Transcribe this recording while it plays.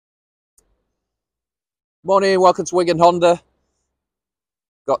Morning, welcome to Wigan Honda.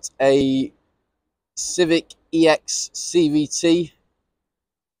 Got a Civic EX CVT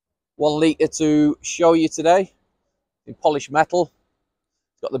 1 litre to show you today in polished metal.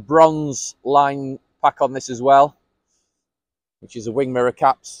 It's got the bronze line pack on this as well, which is the wing mirror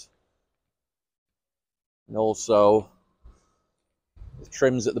caps, and also the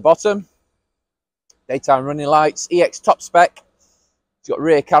trims at the bottom. Daytime running lights, EX top spec. It's got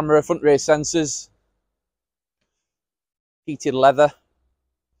rear camera, front rear sensors, heated leather.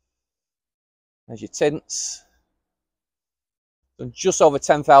 There's your tints. Done just over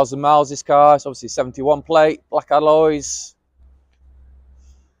 10,000 miles this car. It's obviously 71 plate, black alloys.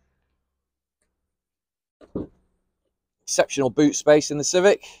 Exceptional boot space in the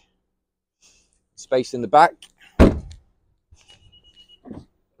Civic. Space in the back.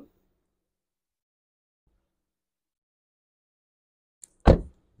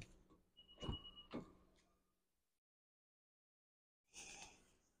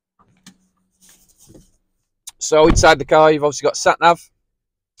 So inside the car, you've obviously got sat-nav.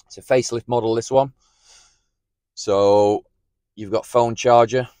 It's a facelift model, this one. So you've got phone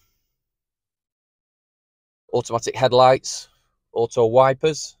charger, automatic headlights, auto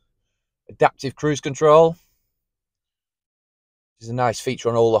wipers, adaptive cruise control, which is a nice feature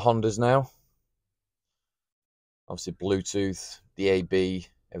on all the Hondas now. Obviously Bluetooth, DAB,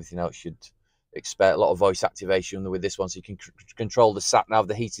 everything else should expect. A lot of voice activation with this one, so you can control the sat-nav,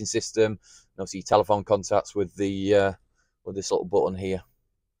 the heating system, and obviously your telephone contacts with the with this little button here.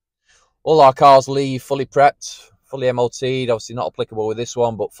 All our cars leave fully prepped, fully MOT'd. Obviously not applicable with this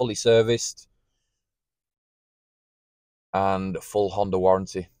one, but fully serviced and full Honda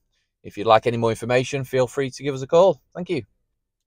warranty. If you'd like any more information, feel free to give us a call. Thank you.